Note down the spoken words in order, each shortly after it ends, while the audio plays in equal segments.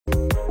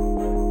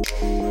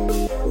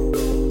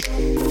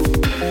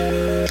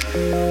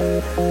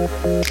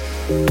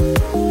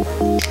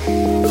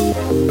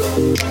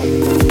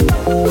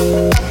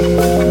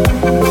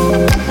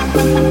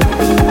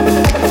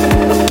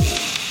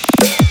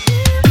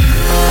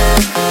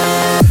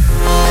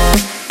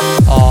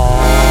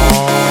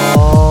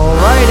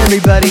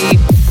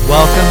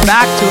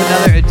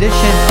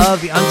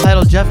of the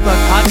Untitled Jeff Gluck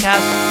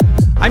podcast.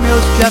 I'm your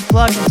host, Jeff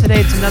Gluck, and today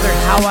it's another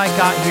How I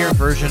Got Here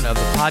version of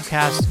the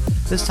podcast,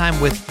 this time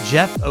with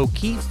Jeff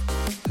O'Keefe,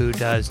 who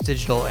does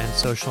digital and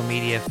social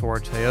media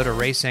for Toyota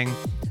Racing,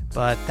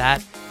 but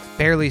that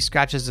barely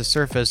scratches the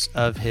surface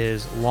of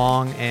his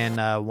long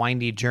and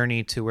windy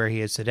journey to where he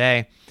is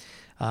today.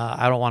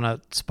 I don't want to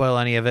spoil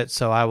any of it,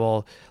 so I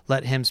will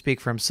let him speak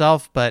for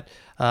himself, but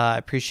I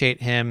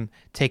appreciate him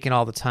taking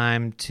all the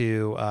time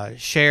to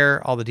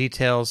share all the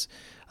details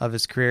of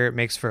his career. It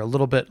makes for a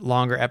little bit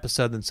longer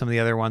episode than some of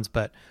the other ones,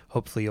 but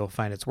hopefully you'll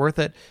find it's worth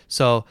it.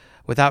 So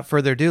without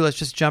further ado, let's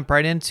just jump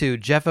right into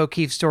Jeff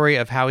O'Keefe's story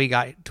of how he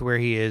got to where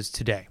he is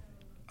today.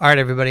 All right,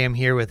 everybody, I'm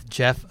here with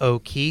Jeff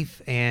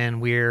O'Keefe, and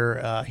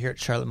we're here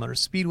at Charlotte Motor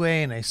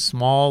Speedway in a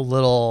small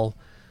little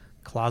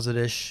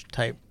closet-ish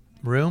type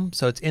room,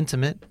 so it's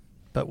intimate,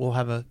 but we'll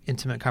have an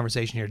intimate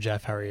conversation here.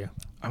 Jeff, how are you?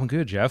 I'm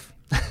good, Jeff.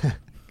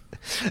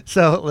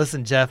 So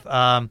listen, Jeff,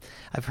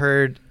 I've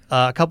heard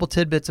a couple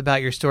tidbits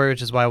about your story,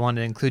 which is why I wanted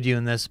to include you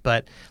in this,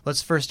 but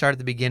let's first start at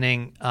the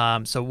beginning.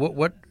 So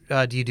what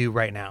do you do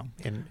right now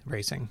in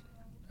racing?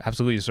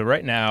 Absolutely. So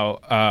right now,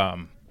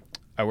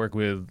 I work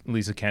with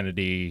Lisa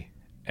Kennedy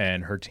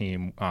and her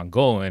team on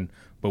Golan,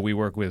 but we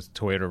work with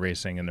Toyota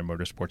Racing in their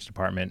motorsports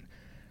department,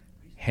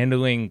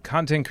 handling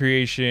content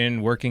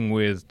creation, working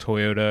with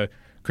Toyota,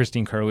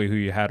 Christine Curley, who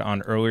you had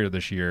on earlier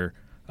this year,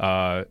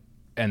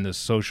 and the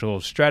social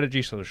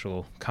strategy,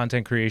 social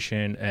content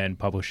creation, and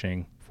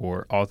publishing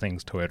for all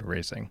things Toyota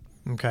Racing.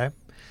 Okay.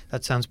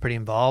 That sounds pretty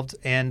involved.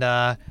 And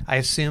I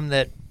assume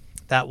that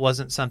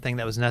wasn't something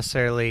that was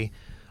necessarily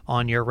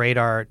on your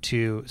radar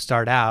to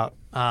start out.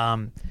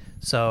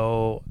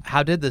 So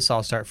how did this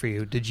all start for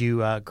you? Did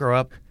you grow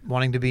up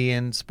wanting to be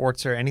in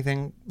sports or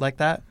anything like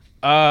that?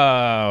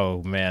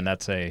 Oh, man,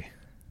 that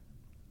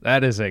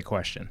is a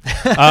question.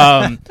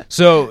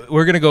 So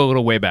we're going to go a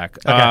little way back.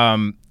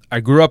 Okay. I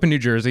grew up in New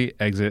Jersey,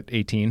 exit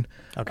 18,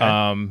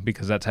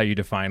 because that's how you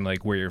define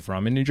like where you're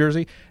from in New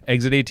Jersey.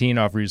 Exit 18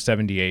 off Route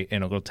 78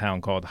 in a little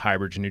town called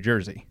Highbridge, New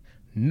Jersey.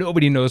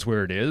 Nobody knows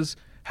where it is.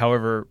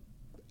 However,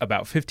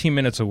 about 15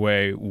 minutes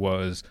away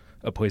was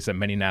a place that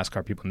many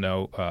NASCAR people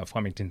know,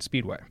 Flemington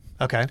Speedway.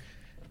 Okay.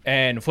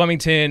 And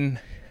Flemington,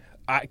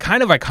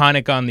 kind of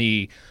iconic on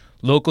the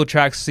local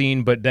track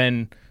scene, but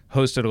then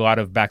hosted a lot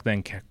of back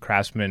then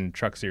Craftsman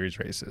Truck Series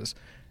races.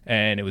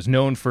 And it was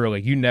known for,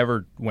 like, you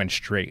never went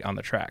straight on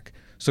the track.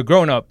 So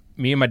growing up,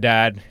 me and my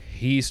dad,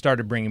 he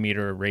started bringing me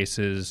to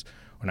races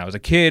when I was a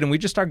kid, and we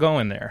just started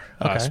going there.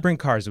 Okay. Sprint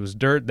cars, it was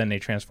dirt, then they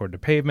transferred to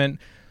pavement,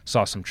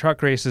 saw some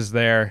truck races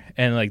there,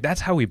 and, like,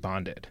 that's how we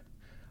bonded.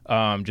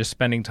 Just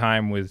spending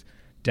time with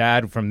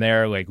Dad from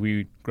there. Like,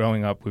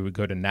 growing up, we would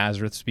go to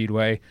Nazareth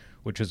Speedway,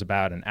 which was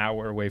about an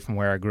hour away from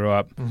where I grew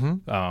up.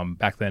 Mm-hmm.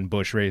 Back then,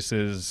 bush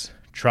races,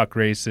 truck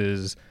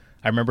races.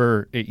 I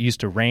remember it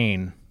used to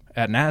rain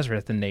at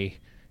Nazareth, and they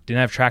didn't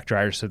have track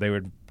dryers, so they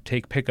would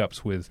take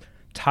pickups with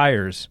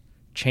tires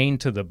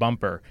chained to the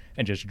bumper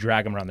and just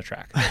drag them around the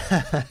track.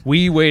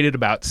 We waited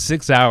about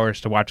 6 hours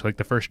to watch, like,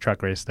 the first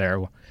truck race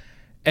there.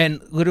 And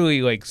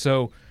literally, like,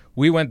 so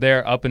we went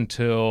there up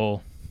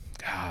until,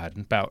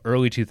 about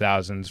early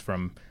 2000s,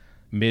 from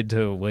mid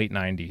to late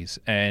 90s.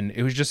 And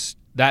it was just,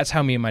 that's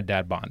how me and my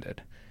dad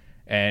bonded.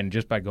 And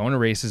just by going to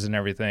races and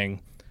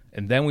everything.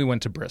 And then we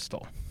went to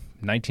Bristol,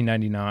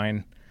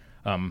 1999.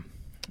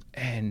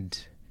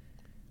 And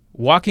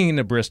walking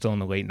into Bristol in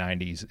the late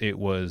 90s, it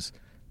was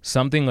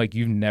something like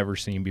you've never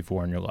seen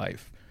before in your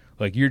life.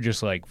 Like, you're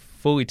just, like,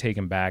 fully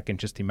taken back, and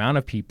just the amount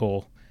of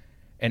people.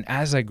 And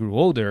as I grew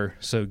older,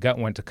 so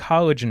went to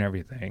college and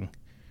everything,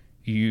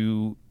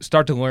 you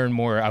start to learn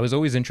more. I was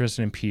always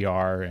interested in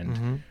PR,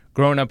 and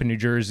growing up in New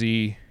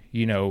Jersey,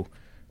 you know,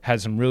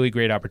 had some really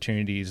great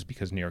opportunities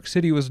because New York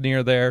City was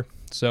near there.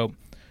 So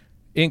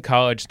in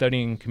college,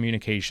 studying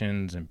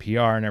communications and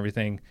PR and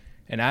everything.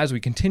 And as we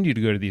continue to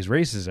go to these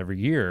races every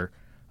year,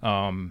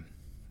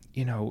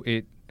 you know,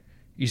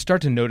 you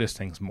start to notice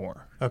things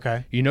more.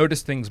 Okay. You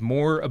notice things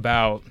more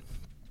about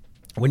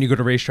when you go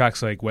to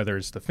racetracks, like whether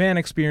it's the fan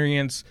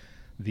experience,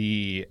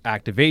 the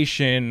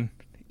activation,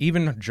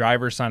 even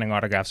drivers signing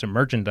autographs and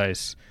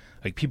merchandise,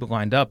 like people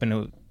lined up,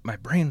 and my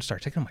brain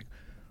started ticking. I'm like,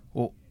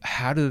 well,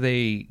 how do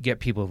they get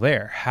people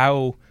there?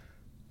 How,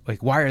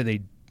 like, why are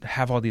they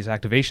have all these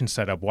activations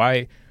set up?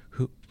 Why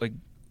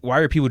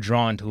are people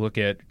drawn to look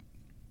at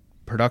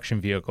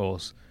production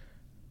vehicles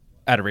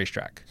at a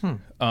racetrack?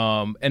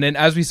 And then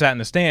as we sat in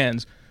the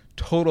stands,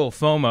 total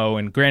FOMO,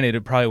 and granted,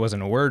 it probably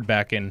wasn't a word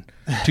back in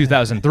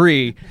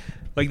 2003,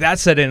 like, that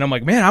set in. I'm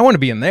like, man, I want to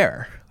be in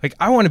there. Like,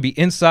 I want to be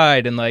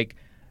inside, and, like,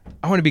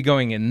 I want to be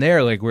going in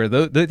there, like, where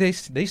they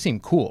seem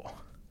cool.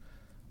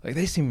 Like,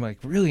 they seem, like,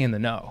 really in the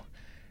know.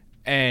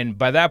 And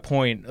by that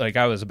point, like,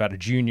 I was about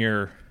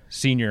a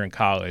senior in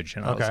college,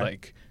 and I was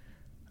like,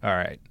 all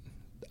right,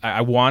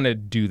 I want to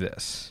do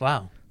this.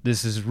 Wow.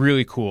 This is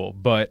really cool,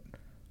 but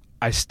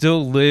I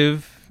still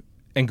live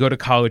and go to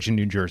college in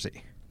New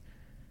Jersey.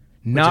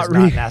 Not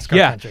really NASCAR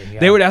country. Yeah.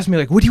 They would ask me,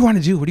 like, what do you want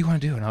to do? What do you want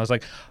to do? And I was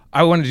like,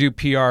 I want to do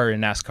PR in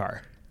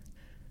NASCAR.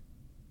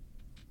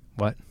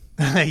 What?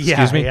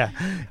 Excuse me?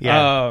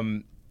 Yeah.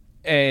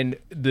 And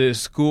the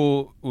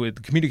school with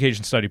the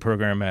communication study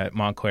program at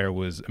Montclair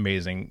was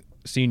amazing.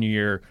 Senior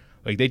year,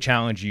 like they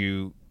challenge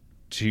you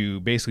to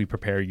basically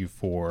prepare you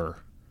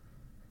for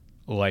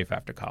life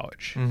after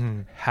college,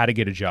 how to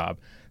get a job,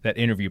 that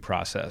interview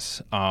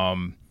process,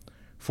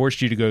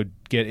 forced you to go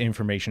get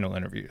informational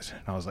interviews.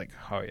 And I was like,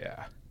 oh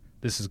yeah,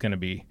 this is going to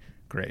be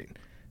great.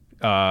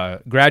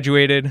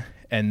 Graduated,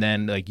 and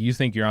then like you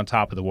think you're on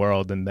top of the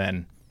world, and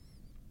then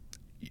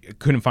you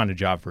couldn't find a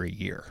job for a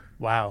year.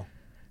 Wow.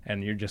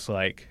 And you're just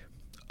like,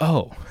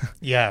 oh,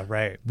 yeah,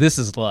 right. This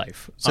is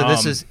life. So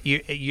this is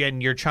you,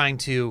 and you're trying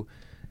to,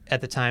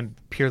 at the time,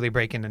 purely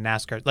break into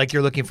NASCAR. Like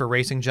you're looking for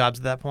racing jobs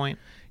at that point.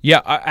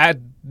 Yeah, at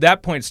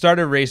that point,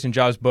 started racing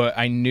jobs, but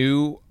I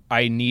knew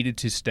I needed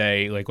to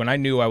stay. Like when I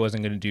knew I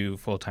wasn't going to do a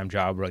full-time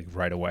job like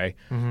right away,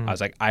 I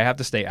was like, I have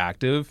to stay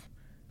active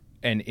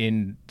and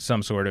in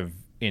some sort of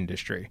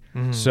industry.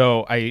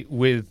 So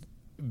with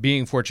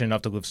being fortunate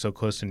enough to live so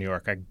close to New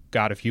York, I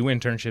got a few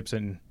internships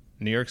in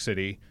New York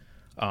City.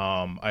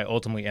 I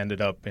ultimately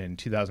ended up in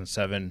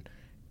 2007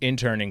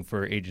 interning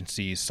for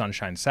agency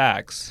Sunshine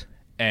Sachs.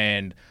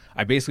 And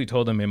I basically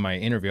told them in my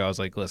interview, I was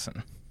like,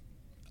 listen,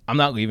 I'm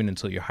not leaving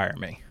until you hire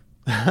me.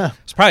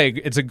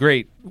 It's a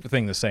great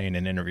thing to say in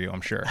an interview,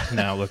 I'm sure,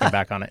 now looking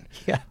back on it.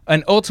 Yeah.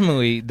 And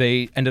ultimately,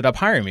 they ended up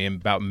hiring me in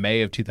about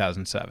May of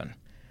 2007.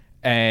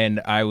 And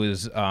I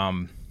was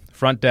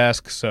front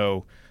desk,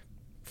 so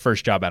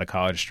first job out of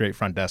college, straight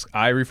front desk.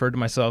 I referred to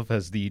myself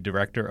as the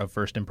director of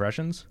first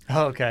impressions.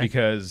 Oh, okay.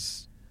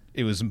 Because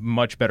it was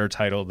much better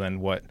title than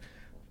what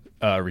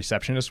a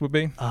receptionist would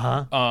be.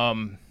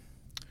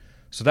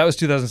 So that was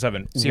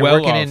 2007. So you're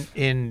working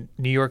in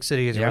New York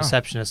City as a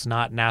receptionist,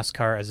 not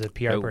NASCAR as a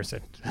PR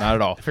person. Not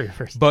at all. For your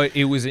first. But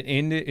it was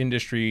in the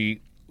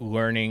industry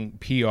learning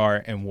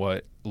PR and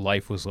what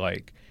life was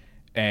like.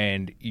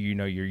 And, you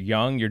know, you're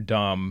young, you're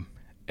dumb,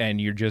 and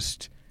you're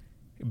just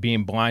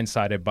being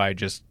blindsided by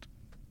just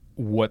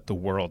what the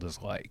world is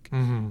like.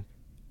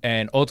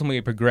 And ultimately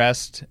it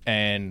progressed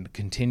and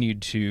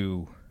continued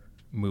to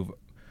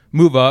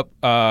move up.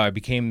 I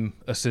became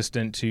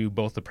assistant to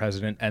both the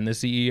president and the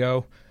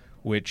CEO,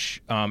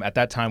 which at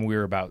that time we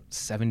were about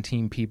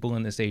 17 people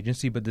in this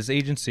agency. But this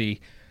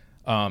agency,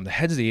 the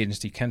heads of the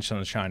agency, Ken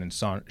Sunshine and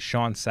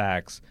Sean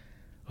Sachs,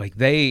 like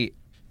they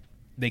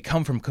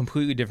come from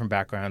completely different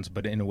backgrounds,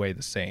 but in a way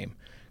the same.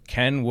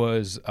 Ken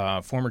was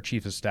former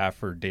chief of staff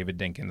for David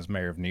Dinkins,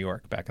 mayor of New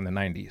York, back in the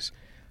 90s.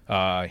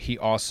 He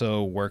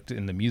also worked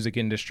in the music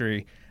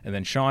industry, and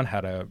then Sean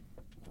had a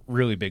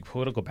really big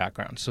political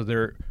background. So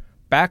their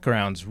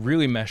backgrounds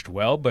really meshed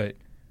well, but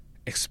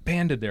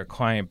expanded their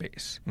client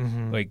base.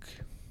 Like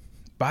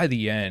by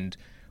the end,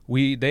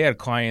 they had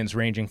clients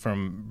ranging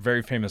from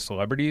very famous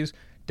celebrities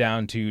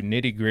down to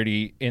nitty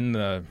gritty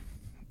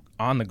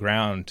on the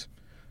ground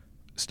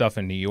stuff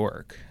in New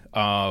York.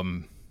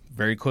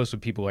 Very close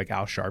with people like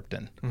Al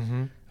Sharpton.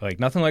 Like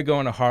nothing like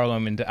going to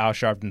Harlem into Al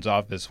Sharpton's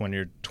office when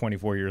you're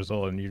 24 years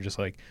old and you're just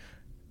like,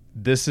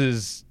 this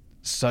is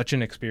such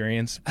an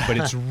experience, but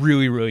it's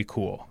really, really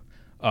cool.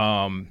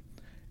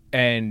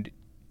 And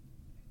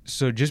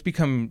so just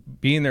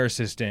being their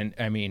assistant,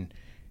 I mean,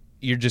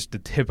 you're just the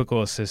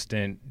typical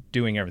assistant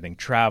doing everything,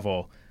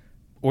 travel,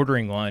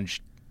 ordering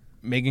lunch,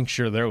 making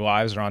sure their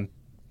lives are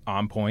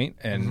on point,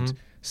 and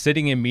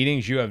sitting in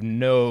meetings, you have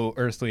no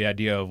earthly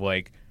idea of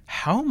like,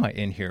 how am I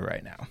in here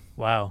right now?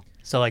 Wow.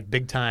 So like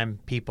big time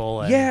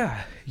people. And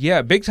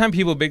Yeah. Big time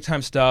people, big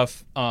time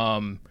stuff.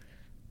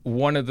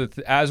 One of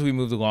as we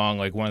moved along,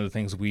 like one of the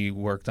things we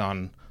worked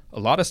on, a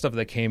lot of stuff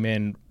that came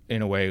in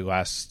a way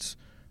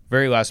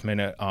very last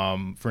minute.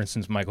 For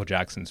instance, Michael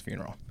Jackson's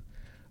funeral.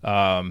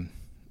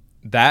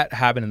 That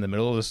happened in the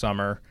middle of the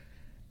summer,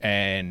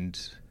 and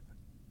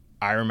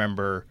I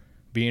remember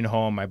being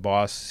home. My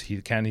boss,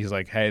 he's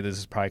like, "Hey, this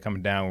is probably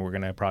coming down. We're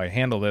gonna probably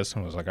handle this."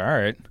 And I was like, "All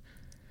right."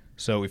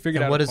 So we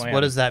figured out a plan.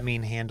 What does that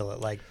mean, handle it?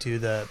 Like do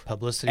the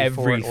publicity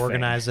for it,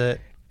 organize it?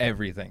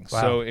 Everything.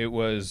 Wow. So it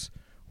was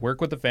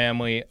work with the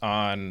family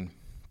on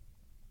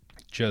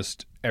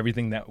just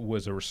everything that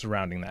was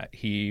surrounding that.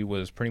 He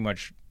was pretty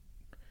much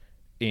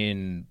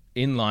in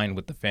line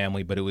with the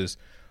family, but it was,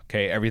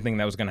 okay, everything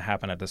that was going to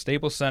happen at the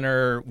Staples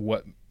Center,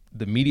 what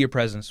the media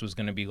presence was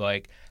going to be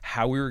like,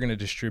 how we were going to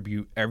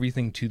distribute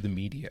everything to the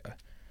media.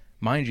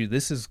 Mind you,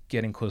 this is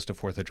getting close to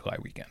 4th of July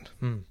weekend,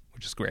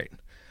 which is great.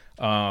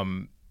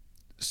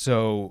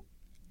 So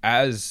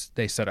as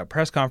they set up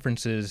press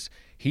conferences,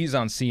 he's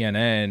on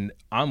CNN.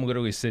 I'm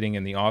literally sitting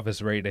in the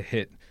office ready to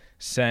hit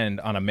send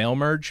on a mail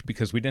merge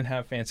because we didn't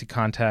have fancy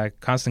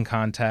contact, constant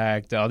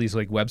contact, all these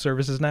like web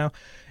services now.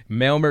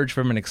 Mail merge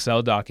from an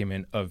Excel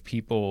document of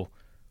people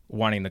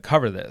wanting to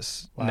cover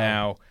this. Wow.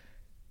 Now,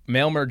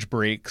 mail merge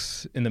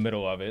breaks in the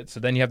middle of it. So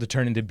then you have to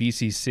turn into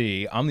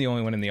BCC. I'm the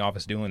only one in the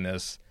office doing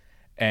this.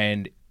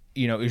 And,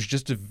 you know, it was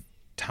just a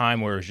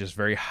time where it was just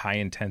very high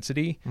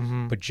intensity,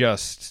 but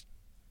just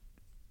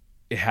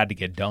it had to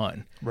get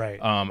done. Right.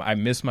 I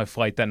missed my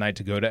flight that night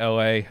to go to LA.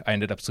 I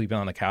ended up sleeping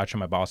on the couch in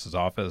my boss's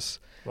office.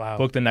 Wow.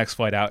 Booked the next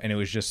flight out, and it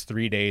was just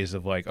 3 days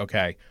of like,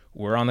 okay,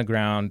 we're on the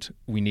ground.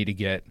 We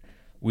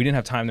didn't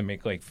have time to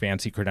make like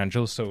fancy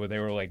credentials, so they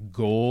were like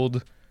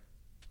gold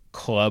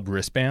club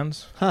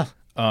wristbands. Huh.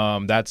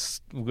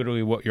 That's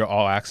literally what your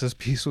all access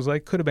piece was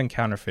like. Could have been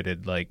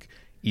counterfeited like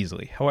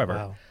easily.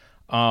 However,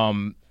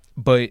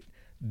 but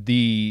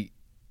the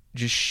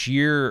just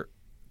sheer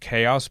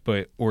chaos,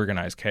 but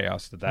organized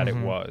chaos that it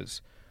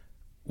was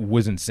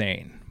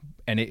insane,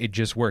 and it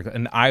just worked.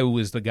 And I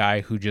was the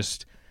guy who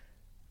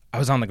I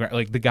was on the ground,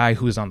 like the guy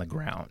who was on the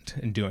ground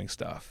and doing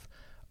stuff.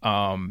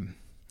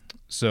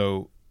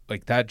 So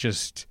like that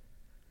just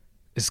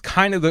is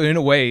kind of in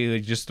a way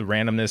like just the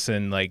randomness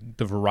and like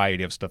the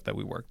variety of stuff that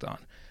we worked on.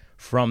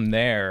 From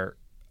there,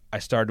 I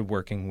started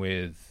working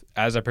with,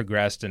 as I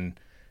progressed and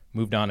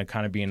moved on to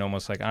kind of being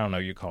almost like, I don't know,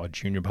 you call it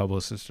junior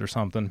publicist or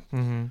something.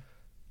 Mm-hmm.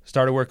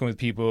 Started working with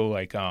people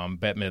like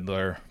Bette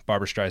Midler,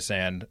 Barbara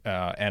Streisand,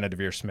 Anna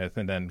Deavere Smith,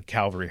 and then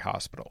Calvary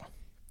Hospital.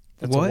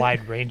 That's a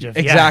wide range of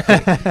exactly,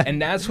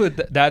 and that's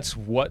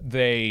what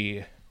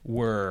they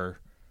were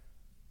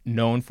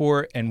known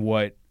for, and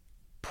what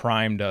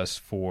primed us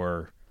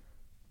for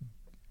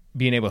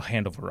being able to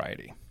handle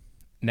variety.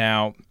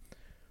 Now,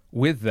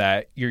 with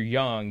that, you're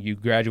young, you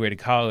graduated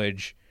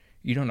college,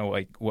 you don't know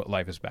like what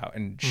life is about.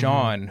 And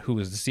Sean, who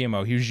was the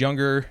CMO, he was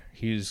younger,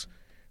 he was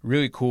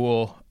really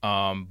cool,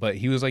 but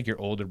he was like your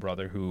older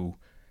brother who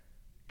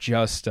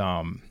just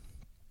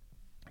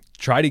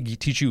try to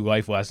teach you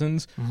life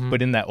lessons,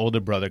 but in that older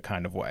brother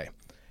kind of way.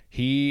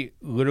 He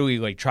literally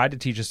like tried to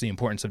teach us the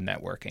importance of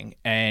networking,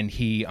 and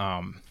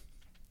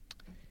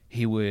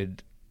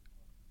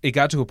it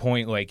got to a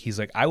point like he's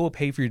like, I will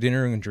pay for your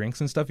dinner and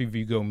drinks and stuff if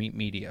you go meet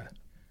media.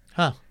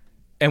 Huh.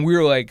 And we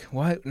were like,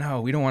 what?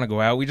 No, we don't want to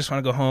go out. We just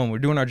want to go home. We're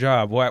doing our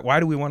job. Why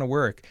do we want to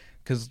work?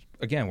 Because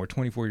again, we're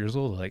 24 years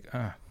old. Like,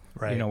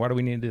 right. Why do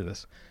we need to do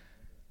this?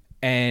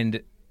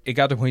 And it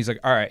got to the point he's like,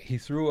 all right. He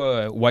threw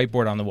a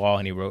whiteboard on the wall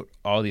and he wrote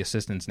all the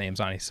assistants' names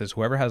on it. He says,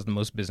 whoever has the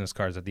most business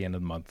cards at the end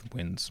of the month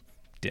wins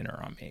dinner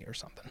on me or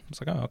something. It's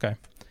like, oh, okay.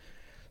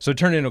 So it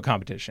turned into a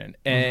competition.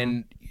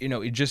 And,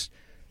 it just,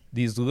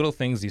 these little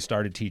things he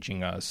started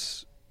teaching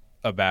us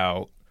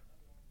about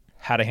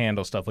how to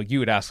handle stuff. Like you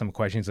would ask them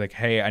questions like,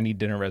 hey, I need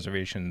dinner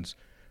reservations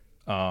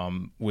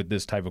with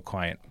this type of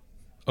client.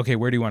 Okay,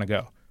 where do you want to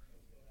go?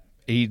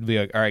 He'd be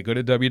like, all right, go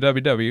to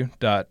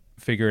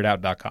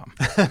www.figureitout.com.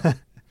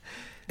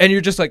 And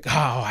you're just like,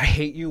 oh, I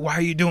hate you. Why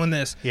are you doing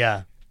this?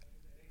 Yeah.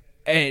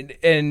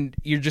 And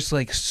you're just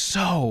like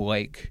so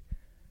like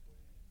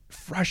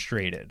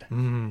frustrated.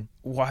 Mm-hmm.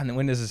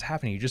 When this is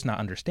happening, you're just not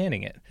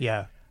understanding it.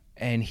 Yeah.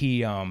 And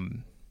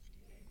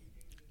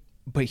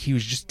but he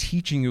was just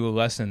teaching you a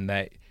lesson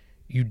that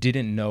you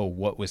didn't know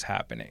what was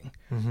happening.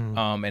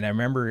 Mm-hmm. And I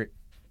remember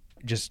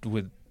just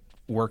with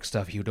work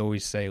stuff, he would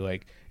always say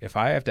like, if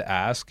I have to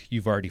ask,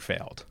 you've already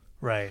failed.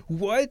 Right.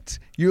 What?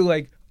 You're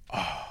like,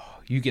 oh,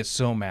 you get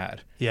so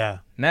mad. Yeah.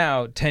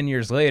 Now, 10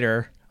 years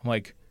later, I'm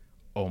like,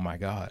 oh my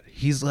God.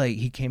 He's like,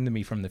 he came to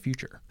me from the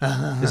future.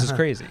 This is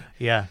crazy.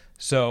 Yeah.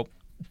 So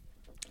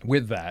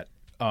with that,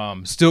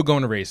 still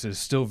going to races,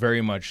 still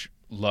very much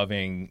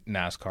loving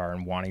NASCAR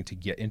and wanting to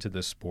get into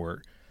this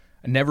sport.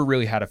 I never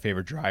really had a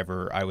favorite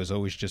driver. I was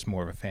always just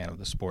more of a fan of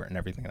the sport and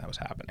everything that was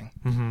happening.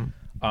 Mm-hmm.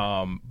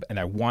 And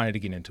I wanted to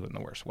get into it in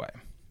the worst way.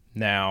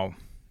 Now,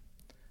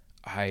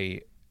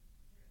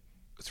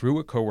 through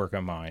a coworker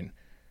of mine,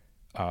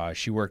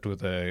 she worked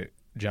with a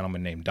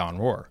gentleman named Don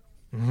Rohr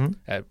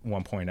at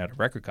one point at a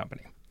record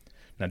company.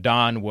 Now,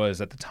 Don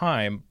was, at the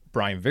time,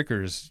 Brian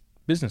Vickers'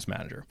 business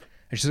manager.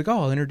 And she's like,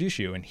 oh, I'll introduce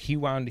you. And he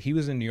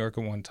was in New York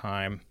at one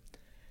time,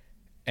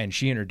 and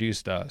she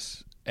introduced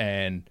us.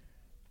 And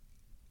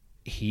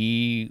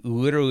he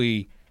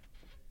literally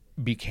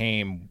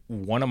became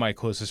one of my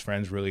closest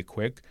friends really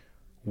quick,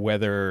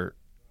 whether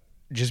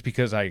just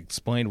because I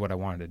explained what I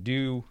wanted to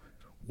do,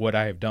 what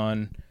I have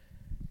done,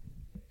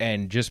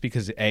 and just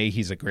because,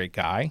 he's a great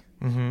guy,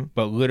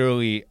 but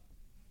literally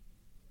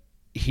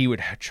he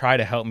would try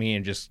to help me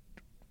and just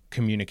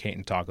communicate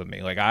and talk with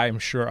me. Like, I'm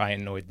sure I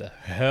annoyed the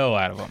hell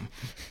out of him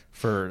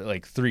for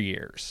like 3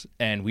 years,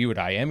 and we would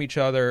IM each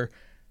other.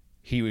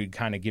 He would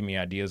kind of give me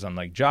ideas on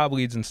like job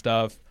leads and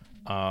stuff.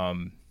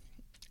 And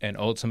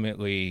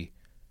ultimately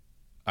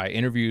I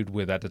interviewed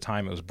with, at the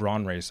time it was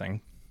Braun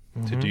Racing,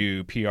 to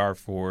do PR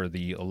for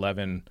the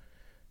 11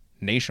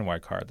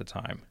 nationwide car at the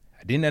time.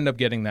 I didn't end up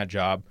getting that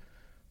job,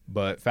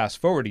 but fast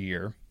forward a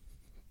year,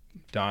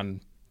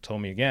 Don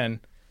told me again,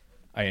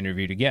 I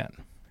interviewed again.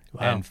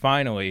 Wow. And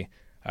finally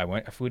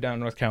I flew down to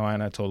North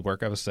Carolina, told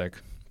work I was sick.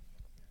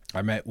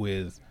 I met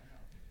with,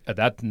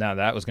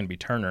 that was going to be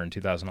Turner in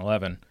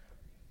 2011,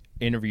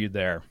 interviewed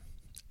there,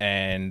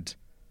 and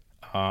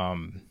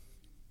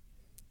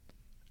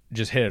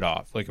just hit it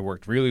off. Like, it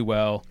worked really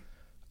well.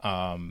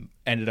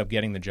 Ended up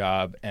getting the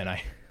job, and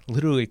I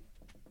literally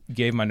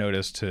gave my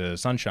notice to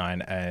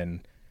Sunshine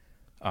and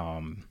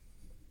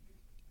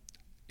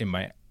in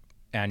my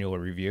annual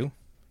review.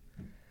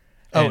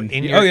 Oh, And-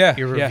 in your yeah,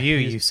 review,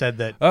 yeah. you said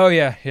that. Oh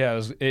yeah.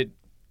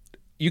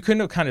 You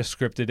couldn't have kind of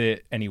scripted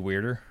it any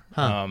weirder.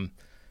 Huh.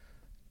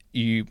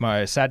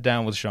 I sat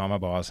down with Sean, my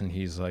boss, and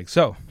he's like,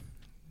 "So,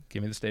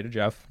 give me the state of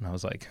Jeff." And I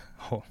was like,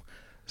 "Oh,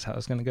 that's how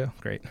it's gonna go.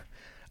 Great.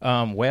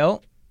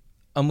 Well,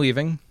 I'm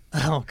leaving."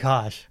 Oh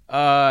gosh.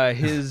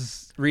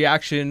 His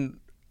reaction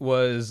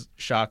was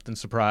shocked and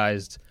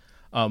surprised,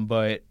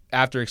 but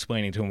after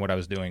explaining to him what I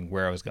was doing,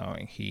 where I was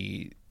going,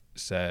 he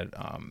said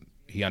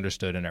he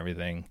understood and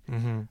everything.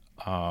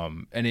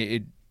 Mm-hmm. And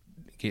it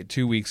get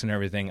 2 weeks and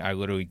everything. I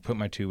literally put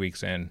my 2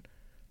 weeks in.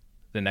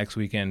 The next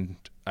weekend,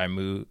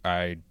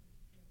 I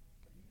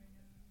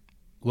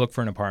looked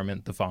for an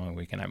apartment. The following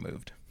weekend, I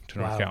moved to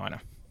North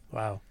Carolina.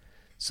 Wow.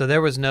 So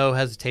there was no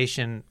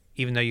hesitation,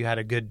 even though you had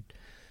a good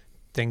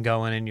thing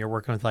going and you're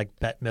working with like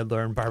Bette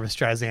Midler and Barbra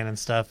Streisand and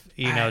stuff,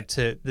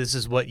 this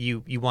is what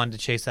you wanted to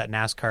chase that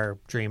NASCAR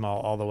dream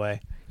all the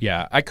way.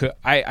 Yeah, I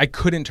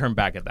couldn't turn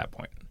back at that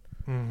point.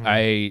 Mm-hmm.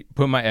 I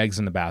put my eggs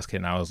in the basket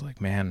and I was like,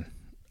 man,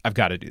 I've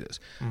got to do this.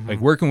 Mm-hmm. Like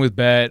working with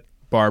Bette,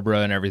 Barbara,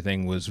 and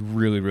everything was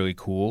really, really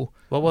cool.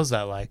 What was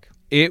that like?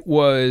 It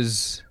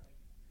was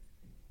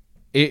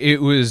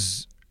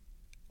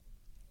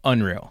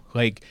unreal.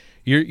 Like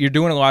you're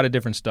doing a lot of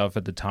different stuff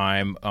at the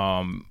time.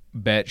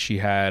 Bette, she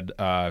had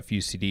a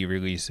few CD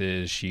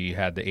releases. She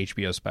had the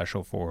HBO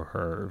special for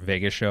her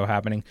Vegas show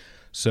happening.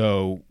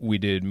 So we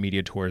did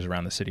media tours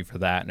around the city for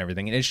that and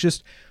everything. And it's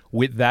just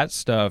with that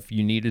stuff,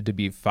 you needed to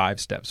be 5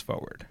 steps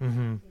forward.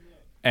 Mm-hmm.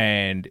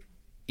 And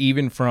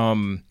even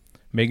from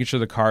making sure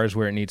the car is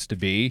where it needs to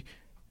be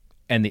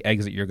and the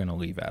exit you're going to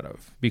leave out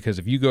of. Because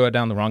if you go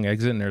down the wrong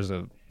exit and there's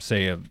a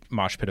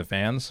mosh pit of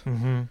fans,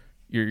 Mm-hmm.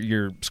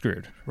 you're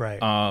screwed. Right.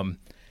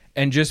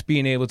 And just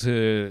being able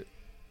to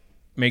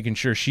making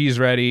sure she's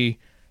ready,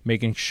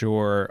 making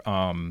sure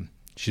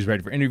she's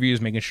ready for interviews,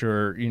 making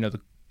sure,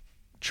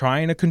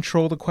 trying to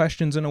control the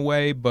questions in a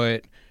way,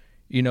 but,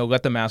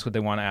 let them ask what they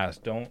want to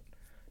ask. Don't,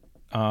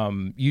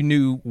 you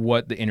knew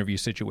what the interview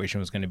situation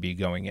was going to be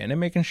going in and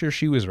making sure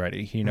she was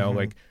ready, Mm-hmm.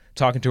 like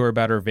talking to her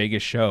about her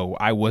Vegas show.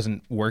 I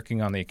wasn't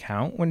working on the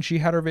account when she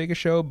had her Vegas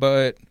show,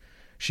 but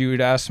she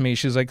would ask me,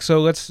 she's like, so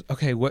let's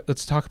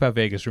talk about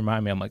Vegas.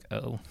 Remind me. I'm like,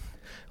 oh,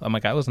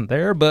 I wasn't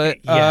there, but,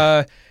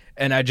 Yeah.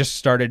 And I just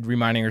started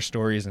reminding her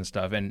stories and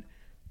stuff. And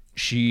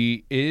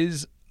she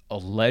is a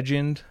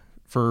legend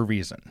for a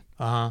reason.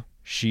 Uh-huh.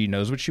 She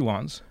knows what she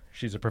wants.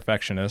 She's a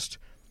perfectionist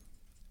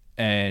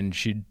and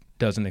she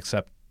doesn't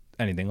accept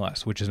anything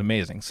less, which is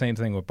amazing. Same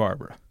thing with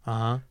Barbara.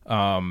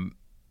 Uh-huh.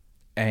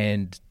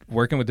 And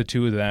working with the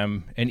two of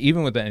them and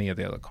even with any of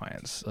the other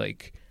clients,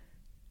 like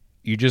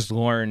you just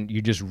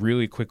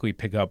really quickly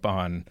pick up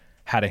on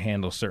how to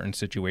handle certain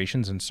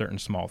situations and certain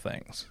small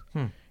things.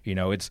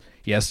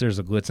 Yes, there's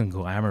a glitz and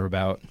glamour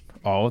about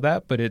all of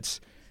that, but it's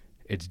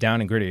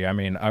down and gritty. I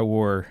mean,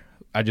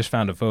 I just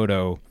found a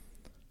photo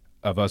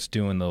of us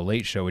doing the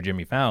Late Show with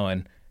Jimmy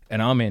Fallon,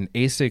 and I'm in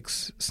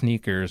Asics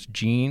sneakers,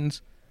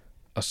 jeans,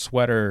 a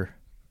sweater,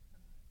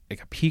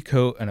 like a pea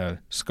coat, and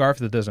a scarf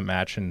that doesn't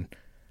match, and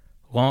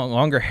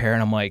longer hair,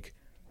 and I'm like,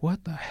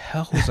 what the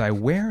hell was I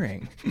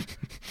wearing?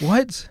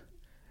 What?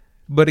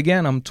 But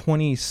again, I'm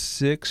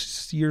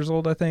 26 years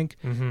old, I think,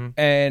 Mm-hmm.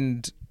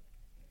 and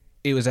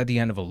it was at the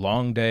end of a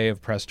long day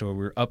of press tour.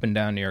 We were up and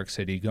down New York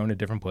City, going to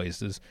different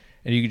places,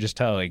 and you could just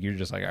tell, like, you're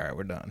just like, all right,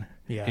 we're done.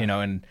 Yeah.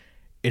 And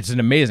it's an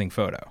amazing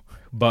photo,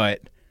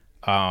 but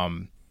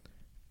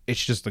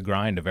it's just the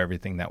grind of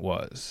everything that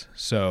was.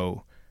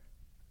 So,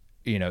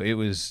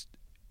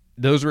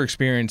 those were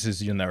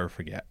experiences you'll never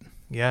forget.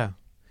 Yeah.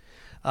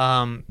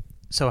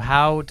 So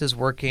how does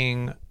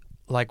working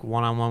like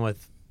one-on-one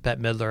with Bette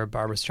Midler or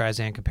Barbra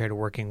Streisand compare to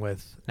working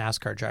with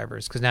NASCAR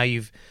drivers? Because now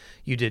you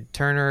did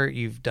Turner,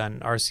 you've done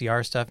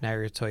RCR stuff, now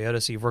you're at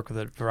Toyota, so you've worked with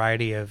a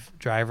variety of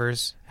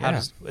drivers.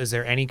 Is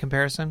there any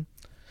comparison?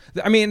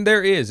 I mean,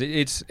 there is.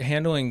 It's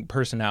handling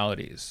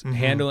personalities,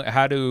 Mm-hmm.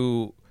 how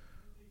to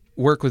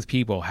work with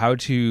people, how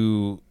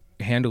to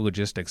handle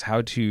logistics,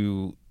 how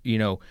to,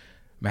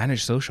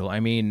 manage social. I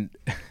mean,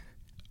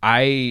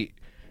 one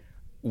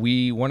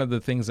of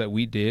the things that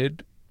we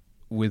did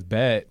with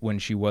Bette when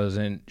she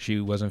wasn't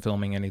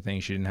filming anything,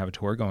 she didn't have a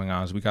tour going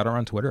on, is we got her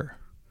on Twitter.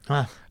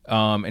 Huh.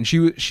 And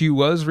she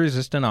was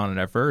resistant on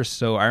it at first.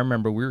 So I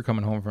remember we were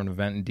coming home from an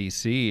event in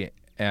DC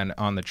and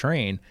on the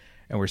train,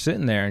 and we're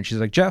sitting there, and she's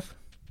like, Jeff,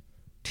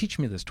 teach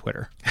me this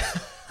Twitter. I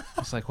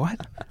was like,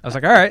 what? I was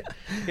like, all right,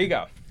 here you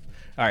go.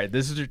 All right,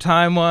 this is your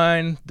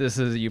timeline.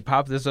 You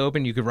pop this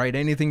open. You could write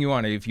anything you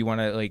want. If you want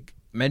to like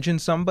mention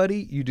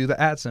somebody, you do the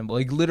 @ symbol,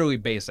 like literally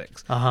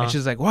basics. Uh-huh. And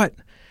she's like, what?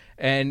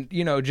 And,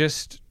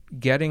 just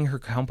getting her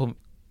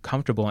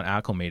comfortable and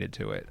acclimated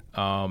to it.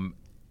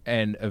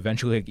 And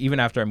eventually, like, even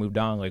after I moved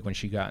on, like when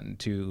she got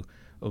into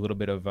a little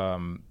bit of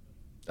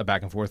a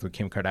back and forth with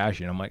Kim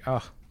Kardashian, I'm like,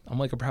 oh, I'm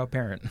like a proud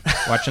parent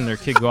watching their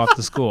kid go off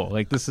to school.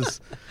 Like, this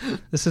is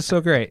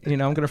so great. I'm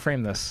going to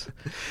frame this.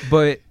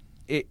 But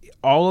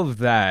all of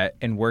that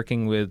and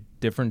working with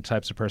different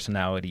types of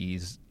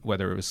personalities,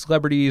 whether it was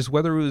celebrities,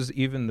 whether it was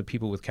even the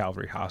people with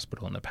Calvary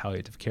Hospital and the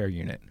palliative care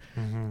unit,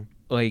 Mm-hmm.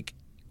 like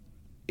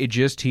it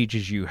just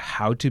teaches you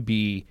how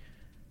to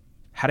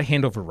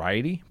handle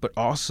variety, but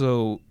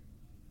also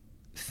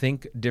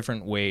think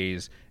different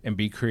ways and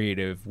be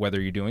creative, whether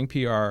you're doing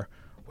PR,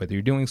 whether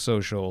you're doing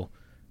social,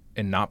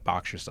 and not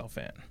box yourself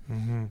in.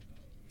 Mm-hmm.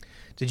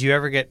 Did you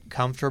ever get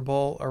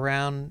comfortable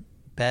around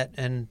Bet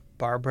and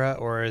Barbara,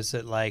 or is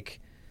it like,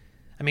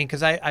 I mean,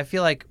 because I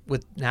feel like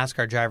with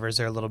NASCAR drivers,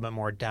 they're a little bit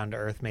more down to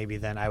earth maybe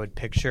than I would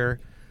picture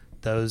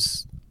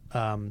those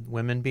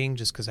women being,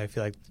 just because I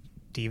feel like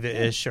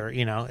diva-ish, or,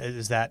 you know,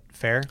 is that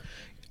fair?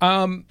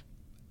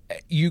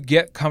 You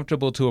get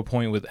comfortable to a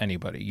point with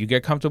anybody. You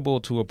get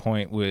comfortable to a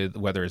point with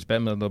whether it's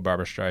Bette Midler,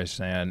 Barbara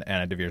Streisand,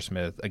 Anna Deavere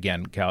Smith,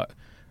 again,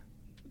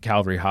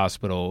 Calvary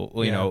Hospital,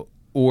 you know,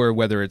 or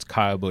whether it's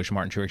Kyle Busch,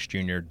 Martin Truex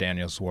Jr.,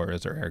 Daniel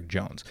Suarez, or Eric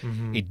Jones.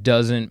 Mm-hmm. It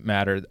doesn't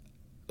matter.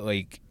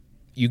 Like,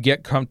 you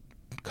get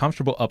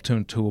comfortable up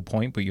to a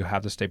point, but you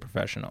have to stay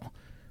professional.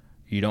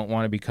 You don't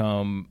want to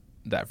become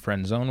that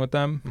friend zone with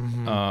them.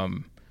 Mm-hmm.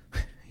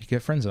 You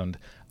get friend zoned.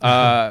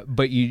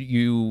 But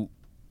you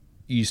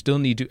still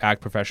need to act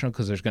professional,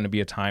 because there's going to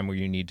be a time where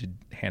you need to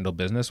handle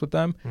business with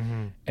them,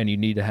 mm-hmm. and you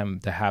need to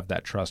have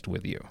that trust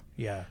with you.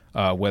 Yeah.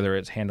 Whether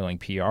it's handling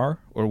PR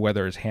or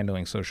whether it's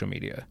handling social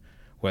media,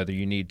 whether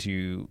you need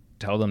to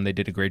tell them they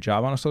did a great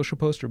job on a social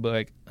post, or be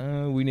like,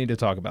 we need to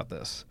talk about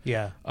this.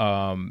 Yeah.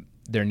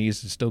 There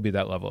needs to still be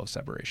that level of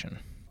separation.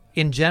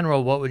 In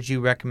general, what would you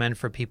recommend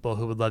for people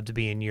who would love to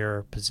be in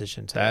your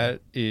position today?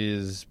 That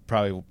is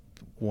probably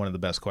one of the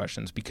best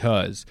questions,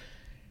 because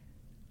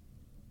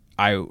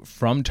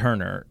from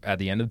Turner at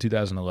the end of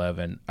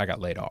 2011, I got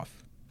laid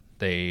off.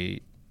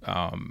 They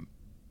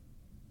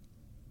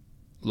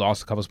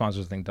lost a couple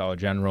sponsors. I think Dollar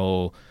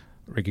General,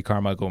 Ricky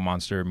Carmichael,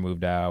 Monster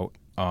moved out.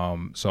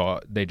 So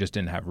they just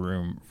didn't have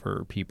room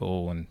for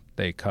people, and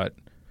they cut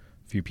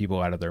a few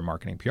people out of their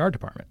marketing PR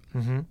department.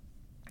 Mm-hmm.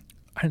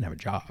 I didn't have a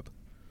job.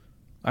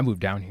 I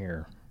moved down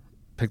here,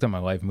 picked up my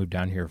life, moved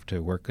down here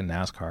to work in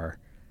NASCAR.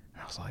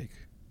 And I was like,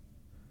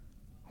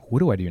 what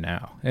do I do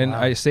now? And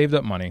I saved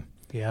up money.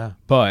 Yeah.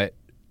 But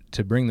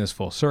to bring this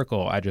full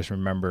circle, I just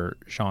remember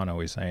Sean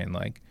always saying,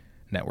 like,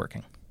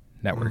 networking.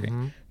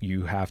 Mm-hmm.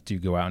 You have to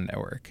go out and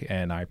network.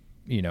 And I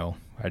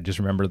just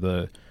remember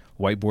the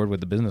whiteboard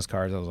with the business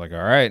cards. I was like, all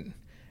right.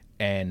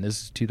 And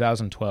this is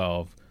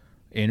 2012.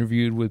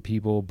 Interviewed with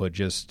people, but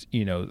just,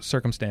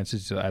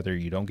 circumstances, either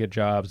you don't get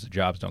jobs, the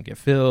jobs don't get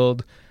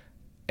filled.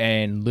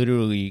 And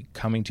literally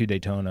coming to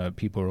Daytona,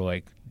 people were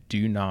like,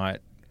 do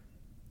not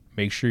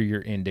make sure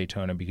you're in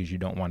Daytona, because you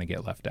don't want to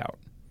get left out.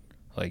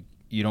 Like,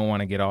 you don't want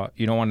to get off,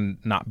 you don't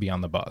want to not be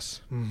on the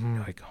bus. Mm-hmm.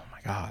 You're like, oh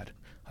my God,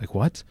 like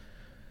what?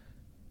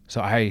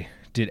 So I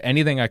did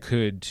anything I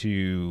could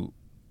to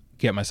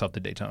get myself to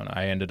Daytona.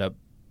 I ended up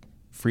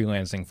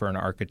freelancing for an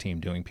ARCA team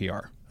doing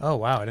PR. Oh,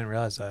 wow. I didn't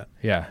realize that.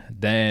 Yeah.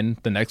 Then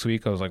the next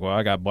week I was like, well,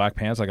 I got black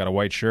pants. I got a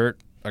white shirt.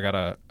 I got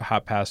a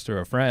hot pass through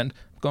a friend.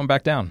 I'm going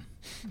back down.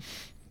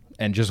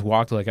 And just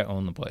walked like I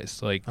owned the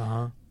place. Like,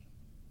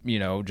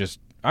 just,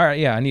 all right,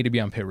 yeah, I need to be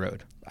on pit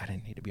road. I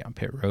didn't need to be on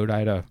pit road. I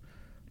had a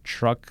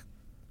truck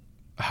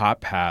hot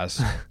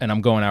pass, and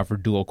I'm going out for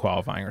dual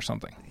qualifying or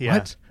something. Yeah.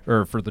 What?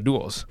 Or for the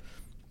duels.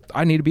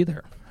 I need to be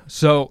there.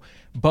 So,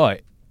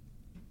 but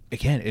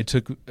again, it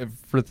took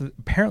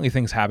apparently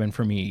things happened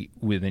for me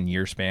within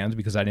year spans,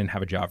 because I didn't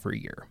have a job for a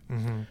year.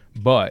 Mm-hmm.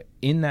 But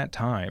in that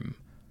time,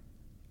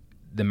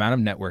 the amount of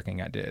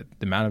networking I did,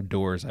 the amount of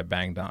doors I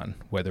banged on,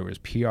 whether it was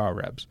PR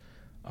reps,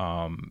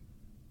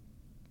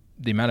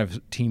 the amount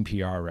of team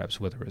PR reps,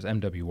 whether it was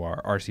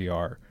MWR,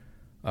 RCR,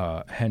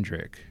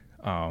 Hendrick,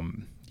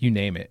 you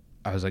name it.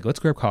 I was like, let's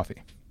grab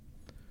coffee.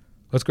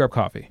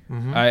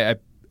 Mm-hmm.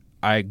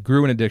 I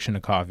grew an addiction to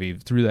coffee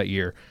through that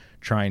year,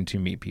 trying to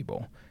meet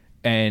people.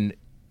 And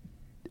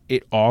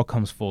it all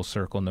comes full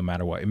circle no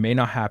matter what. It may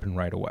not happen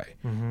right away.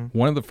 Mm-hmm.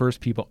 One of the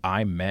first people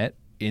I met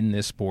in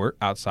this sport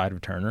outside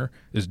of Turner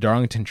is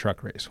Darlington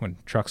Truck Race, when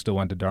Truck still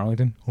went to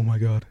Darlington. Oh my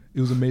God,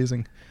 it was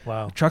amazing.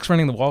 Wow. Truck's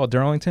running the wall at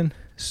Darlington,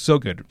 so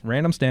good.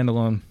 Random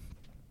standalone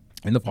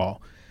in the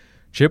fall.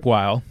 Chip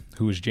Weil,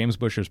 who was James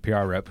Buescher's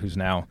PR rep, who's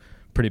now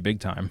pretty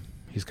big time.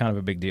 He's kind of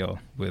a big deal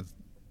with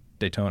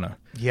Daytona.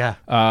 Yeah,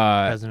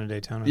 president of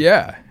Daytona.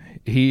 Yeah.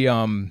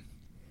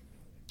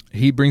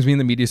 He brings me in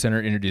the media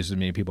center, introduces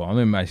me to people. I'm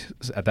in my,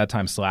 at that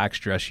time, slacks,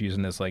 dress shoes,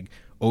 and this like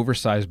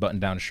oversized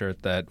button-down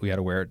shirt that we had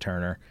to wear at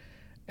Turner.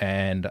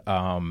 And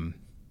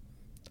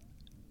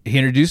he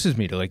introduces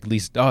me to like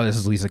Lisa. Oh, this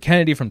is Lisa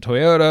Kennedy from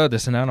Toyota,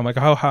 this and that. And I'm like,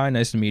 oh, hi,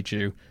 nice to meet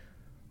you.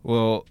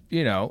 Well,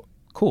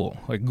 cool.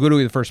 Like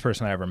literally the first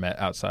person I ever met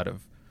outside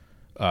of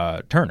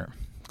Turner.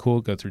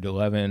 Cool, go through to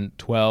 11,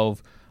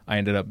 12. I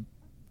ended up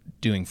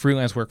doing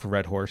freelance work for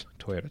Red Horse,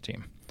 Toyota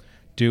team.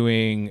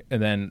 And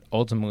then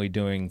ultimately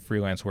doing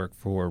freelance work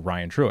for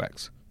Ryan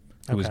Truex,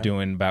 who was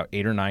doing about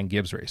 8 or 9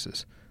 Gibbs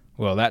races.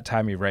 Well, that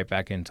tied me right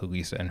back into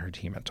Lisa and her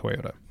team at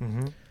Toyota.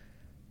 Mm-hmm.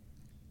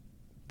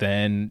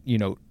 Then,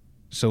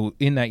 so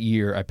in that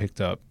year I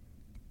picked up,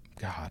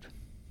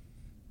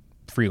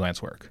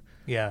 freelance work.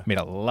 Yeah. Made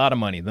a lot of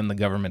money. Then the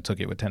government took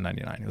it with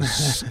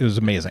 1099. It was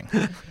amazing.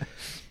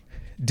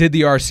 Did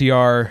the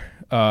RCR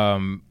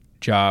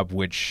job,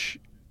 which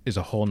is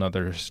a whole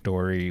nother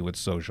story with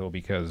social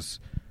because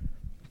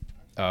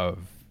of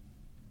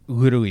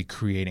literally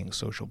creating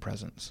social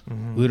presence,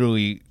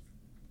 literally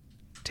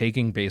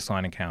taking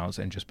baseline accounts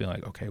and just being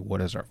like, okay,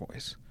 what is our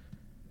voice?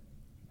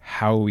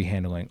 How are we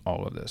handling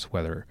all of this?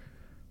 Whether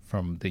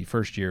from the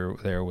first year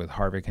there with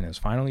Harvick in his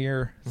final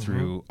year,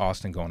 through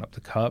Austin going up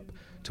the Cup,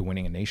 to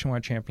winning a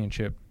nationwide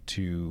championship,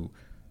 to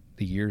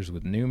the years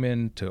with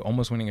Newman, to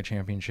almost winning a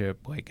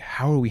championship. Like,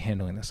 how are we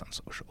handling this on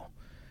social?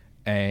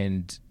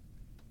 And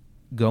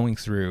going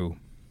through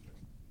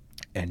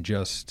and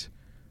just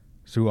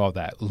through all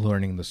that,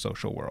 learning the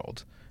social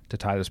world, to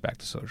tie this back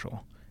to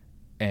social.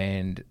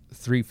 And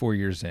 3-4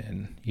 years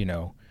in, you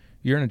know,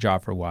 you're in a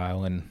job for a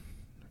while, and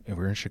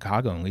we're in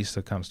Chicago, and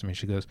Lisa comes to me,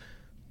 she goes,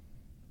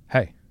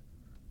 hey,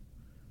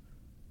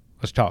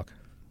 let's talk.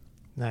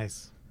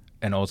 Nice.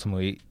 And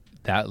ultimately,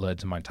 that led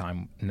to my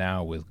time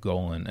now with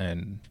Golan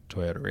and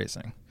Toyota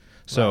Racing.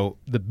 So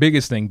the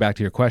biggest thing, back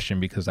to your question,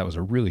 because that was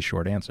a really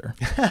short answer,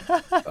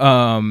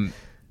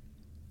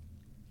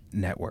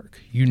 network.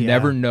 You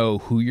never know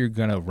who you're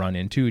going to run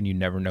into, and you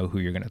never know who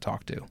you're going to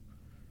talk to.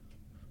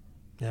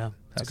 Yeah,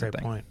 that's a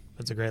great point.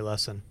 That's a great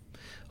lesson.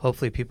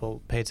 Hopefully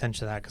people pay attention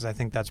to that, because I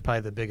think that's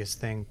probably the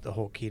biggest thing, the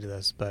whole key to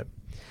this. But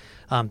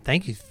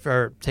thank you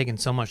for taking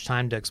so much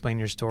time to explain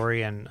your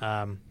story,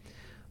 and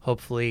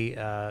hopefully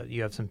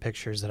you have some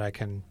pictures that I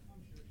can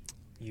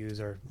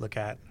use or look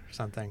at or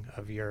something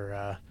of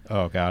your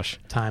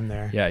time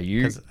there. Yeah,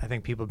 because I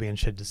think people would be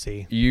interested to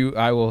see.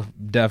 I will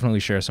definitely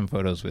share some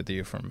photos with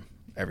you from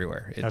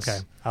everywhere. Okay,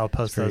 I'll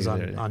post those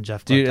on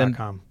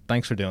jeffgluck.com.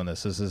 Thanks for doing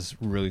this. This is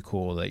really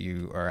cool that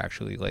you are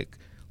actually like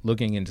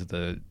looking into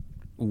the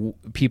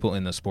people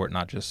in the sport,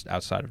 not just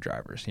outside of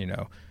drivers, you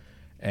know,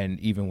 and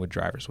even with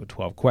drivers with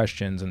 12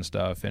 questions and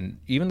stuff, and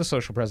even the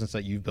social presence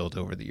that you've built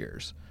over the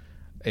years.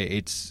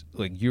 It's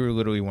like you were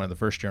literally one of the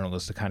first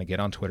journalists to kind of get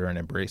on Twitter and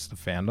embrace the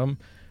fandom.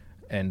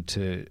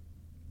 And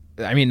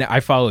I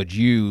followed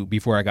you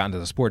before I got into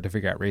the sport to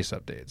figure out race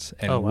updates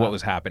and what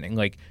was happening.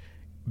 Like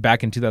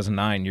back in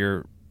 2009,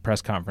 your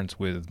press conference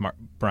with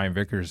Brian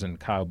Vickers and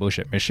Kyle Busch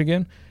at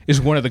Michigan is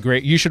one of the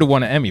great. You should have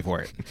won an Emmy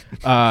for it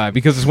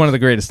because it's one of the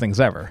greatest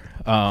things ever.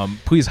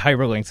 Please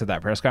hyperlink to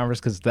that press conference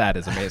because that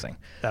is amazing.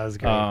 That was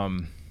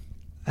great.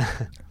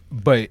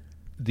 But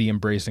the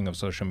embracing of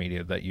social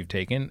media that you've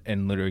taken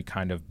and literally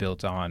kind of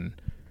built on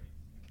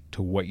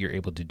to what you're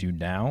able to do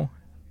now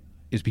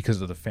is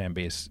because of the fan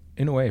base,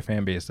 in a way, a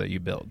fan base that you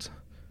built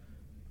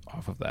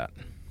off of that.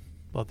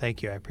 Well,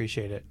 thank you. I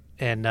appreciate it.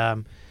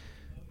 And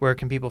where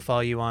can people follow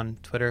you on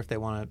Twitter if they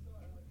want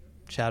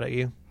to shout at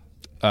you?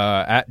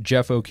 At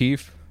Jeff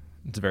O'Keefe.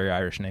 It's a very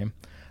Irish name.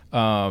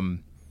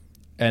 And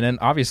then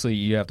obviously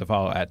you have to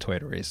follow at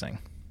Toyota Racing.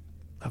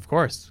 Of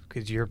course,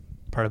 because you're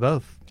part of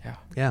both. Yeah.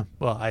 Yeah.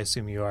 Well, I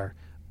assume you are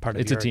part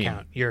of your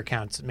account. Your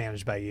account's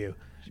managed by you.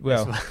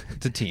 Well,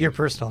 it's a team. Your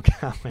personal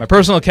account. My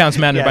personal account's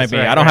managed by me.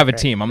 I don't have a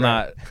team.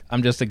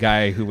 I'm just a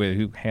guy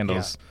who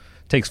handles,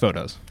 takes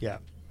photos. Yeah.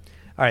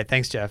 All right.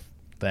 Thanks, Jeff.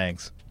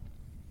 Thanks.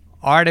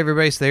 All right,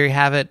 everybody. So there you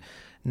have it.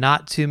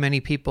 Not too many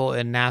people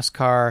in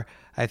NASCAR,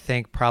 I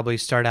think, probably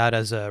start out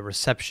as a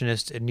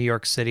receptionist in New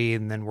York City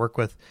and then work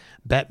with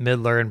Bette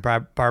Midler and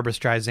Barbra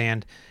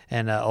Streisand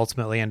and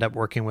ultimately end up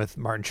working with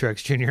Martin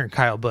Truex Jr. and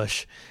Kyle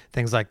Busch,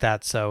 things like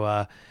that.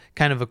 So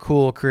kind of a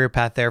cool career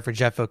path there for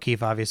Jeff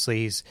O'Keefe.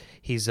 Obviously,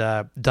 he's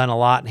done a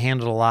lot and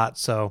handled a lot.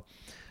 So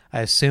I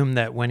assume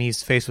that when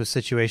he's faced with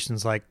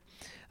situations like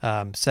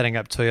setting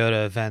up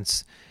Toyota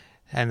events,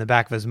 and in the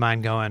back of his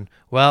mind going,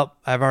 well,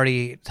 I've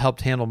already helped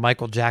handle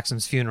Michael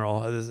Jackson's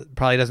funeral. It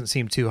probably doesn't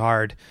seem too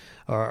hard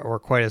or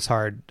quite as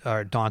hard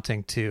or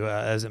daunting to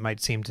as it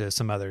might seem to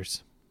some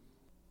others.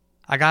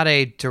 I got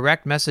a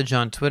direct message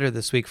on Twitter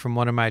this week from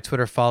one of my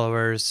Twitter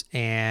followers,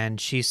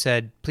 and she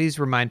said, please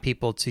remind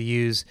people to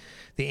use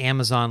the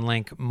Amazon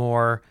link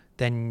more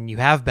than you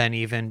have been,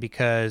 even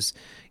because,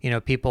 you know,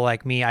 people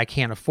like me, I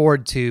can't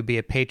afford to be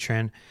a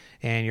patron,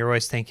 and you're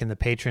always thinking the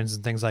patrons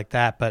and things like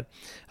that. But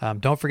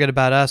don't forget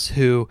about us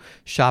who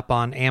shop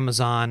on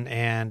Amazon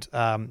and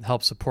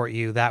help support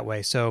you that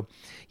way. So,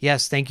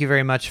 yes, thank you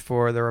very much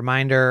for the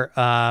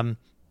reminder.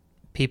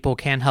 People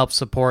can help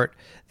support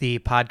the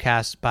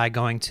podcast by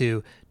going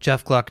to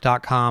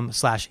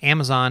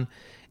jeffgluck.com/Amazon.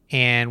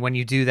 And when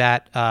you do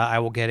that, I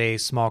will get a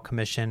small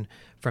commission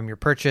from your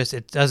purchase.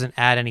 It doesn't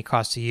add any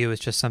cost to you.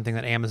 It's just something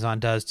that Amazon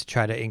does to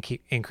try to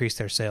increase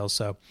their sales.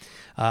 So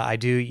I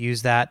do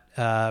use that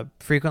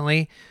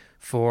frequently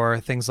for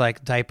things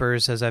like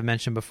diapers, as I've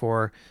mentioned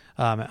before.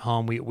 At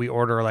home, we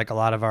order like a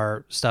lot of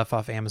our stuff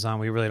off Amazon.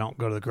 We really don't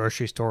go to the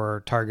grocery store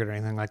or Target or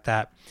anything like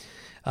that.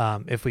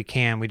 If we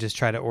can, we just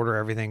try to order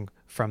everything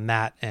from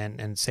that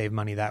and save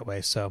money that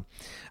way. So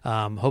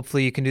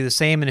hopefully you can do the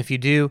same. And if you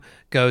do,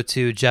 go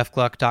to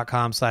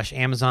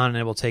jeffgluck.com/Amazon and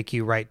it will take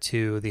you right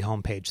to the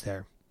homepage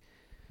there.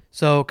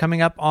 So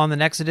coming up on the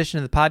next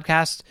edition of the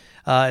podcast,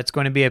 it's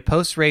going to be a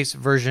post-race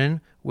version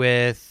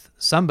with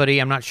somebody,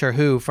 I'm not sure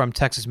who, from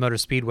Texas Motor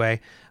Speedway.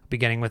 I'll be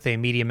getting with a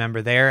media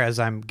member there as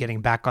I'm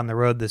getting back on the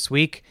road this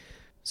week.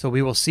 So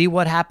we will see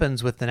what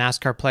happens with the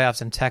NASCAR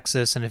playoffs in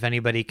Texas and if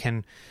anybody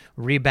can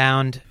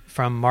rebound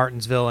from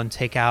Martinsville and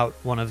take out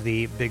one of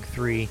the big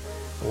three,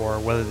 or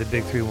whether the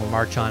big three will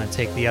march on and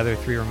take the other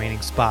 3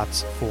 remaining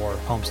spots for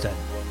Homestead.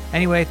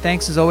 Anyway,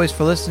 thanks as always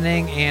for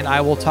listening, and I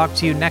will talk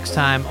to you next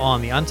time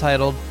on the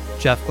Untitled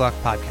Jeff Gluck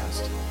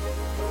Podcast.